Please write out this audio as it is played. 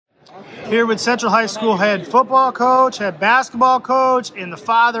Here with Central High School head football coach, head basketball coach, and the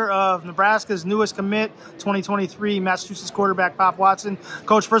father of Nebraska's newest commit, 2023 Massachusetts quarterback Pop Watson.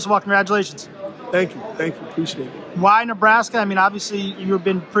 Coach, first of all, congratulations. Thank you. Appreciate it. Why Nebraska? I mean, obviously you've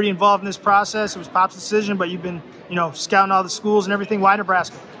been pretty involved in this process. It was Pop's decision, but you've been, scouting all the schools and everything. Why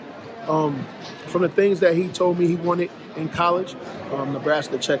Nebraska? From the things that he told me he wanted in college,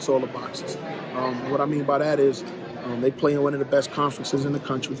 Nebraska checks all the boxes. What I mean by that is they play in one of the best conferences in the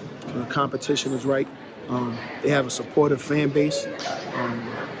country. The competition is right. They have a supportive fan base.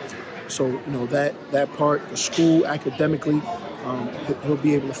 So that part, the school academically, he'll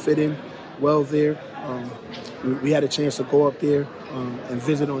be able to fit in well there. We had a chance to go up there and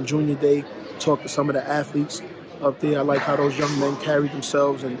visit on Junior Day, talk to some of the athletes up there. I like how those young men carried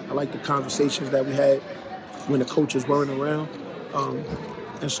themselves, and I like the conversations that we had when the coaches weren't around.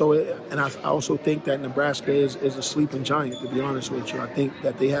 I also think that Nebraska is a sleeping giant, to be honest with you. I think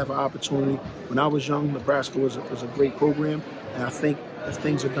that they have an opportunity. When I was young, Nebraska was a great program, and I think if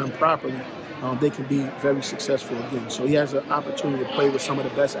things are done properly, they can be very successful again. So he has an opportunity to play with some of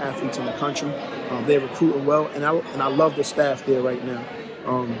the best athletes in the country. They're recruiting well, and I love the staff there right now.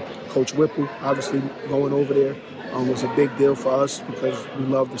 Coach Whipple, obviously going over there, was a big deal for us because we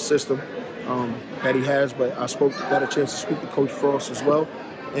love the system that he has. But got a chance to speak to Coach Frost as well.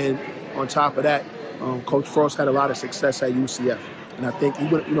 And on top of that, Coach Frost had a lot of success at UCF. And I think he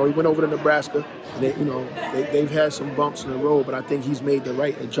went over to Nebraska. And they've had some bumps in the road, but I think he's made the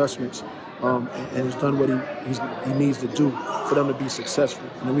right adjustments and has done what he needs to do for them to be successful.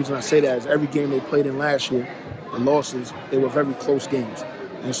 And the reason I say that is every game they played in last year, the losses, they were very close games.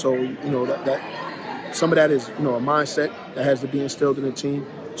 And so, that some of that is, a mindset that has to be instilled in the team,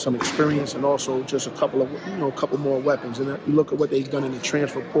 some experience, and also just a couple more weapons. And you look at what they've done in the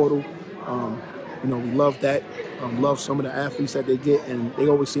transfer portal. We love that. Love some of the athletes that they get, and they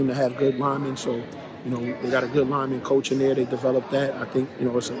always seem to have good linemen. So, they got a good lineman coach in there. They developed that. I think,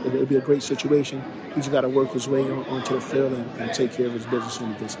 it'll be a great situation. He's got to work his way onto the field and take care of his business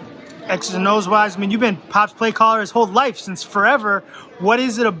when he gets there. X's and O's wise, you've been Pop's play caller his whole life, since forever. What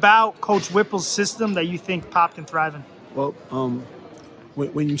is it about Coach Whipple's system that you think Pop can thrive in? Well,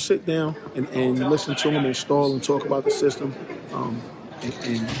 when you sit down and you listen to him install and talk about the system,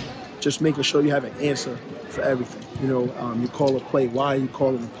 and just making sure you have an answer for everything. You call a play. Why are you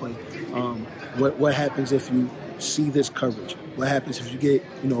calling a play? What happens if you see this coverage? What happens if you get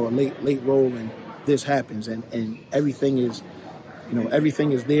a late roll and this happens? And everything is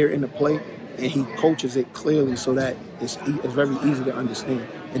there in the play, and he coaches it clearly so that it's very easy to understand.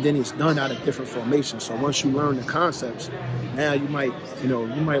 And then it's done out of different formations. So once you learn the concepts, now you might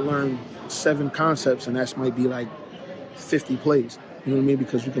learn 7 concepts, and that might be like 50 plays. You know what I mean?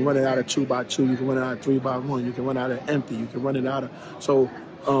 Because you can run it out of 2x2, you can run it out of 3x1, you can run it out of empty, you can run it out of. So,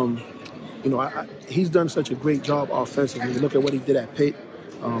 he's done such a great job offensively. Look at what he did at Pitt.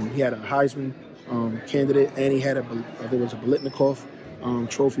 He had a Heisman candidate, and he had there was a Biletnikoff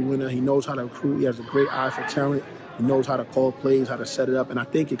trophy winner. He knows how to recruit. He has a great eye for talent. He knows how to call plays, how to set it up, and I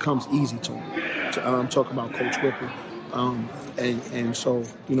think it comes easy to him. I'm talking about Coach Whipple, and so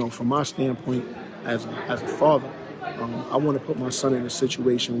from my standpoint as a father, I want to put my son in a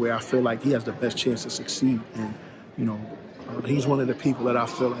situation where I feel like he has the best chance to succeed, and he's one of the people that I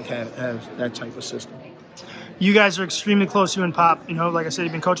feel like has that type of system. You guys are extremely close, you and Pop. Like I said,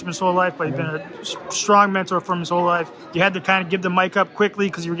 you've been coaching him his whole life, but you've been a strong mentor for him his whole life. You had to kind of give the mic up quickly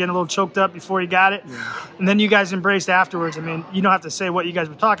because you were getting a little choked up before you got it. Yeah. And then you guys embraced afterwards. I mean, you don't have to say what you guys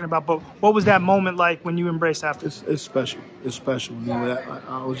were talking about, but what was that moment like when you embraced afterwards? It's special. It's special.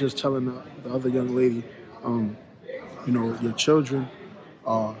 I was just telling the other young lady, your children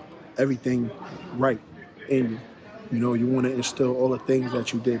are everything right in you. You want to instill all the things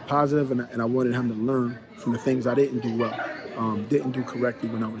that you did positive, and I wanted him to learn from the things I didn't do well, didn't do correctly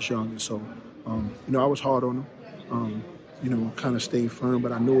when I was young. And so, I was hard on him, kind of stayed firm,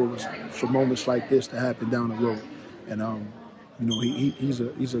 but I knew it was for moments like this to happen down the road. And,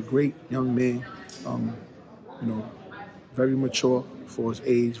 he's a great young man, very mature for his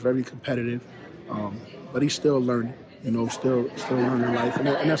age, very competitive, but he's still learning. Still learning life. And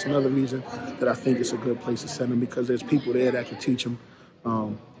that's another reason that I think it's a good place to send him, because there's people there that can teach him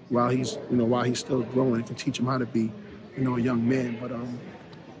while he's still growing, and can teach him how to be, a young man. But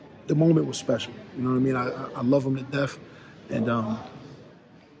the moment was special. You know what I mean? I love him to death, and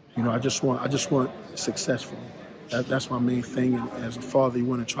I just want success for him. That's my main thing. And as a father, you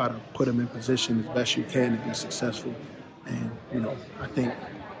want to try to put him in position as best you can to be successful. And I think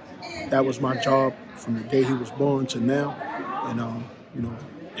that was my job from the day he was born to now. And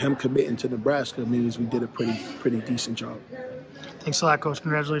him committing to Nebraska means we did a pretty decent job. Thanks a lot, Coach.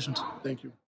 Congratulations. Thank you.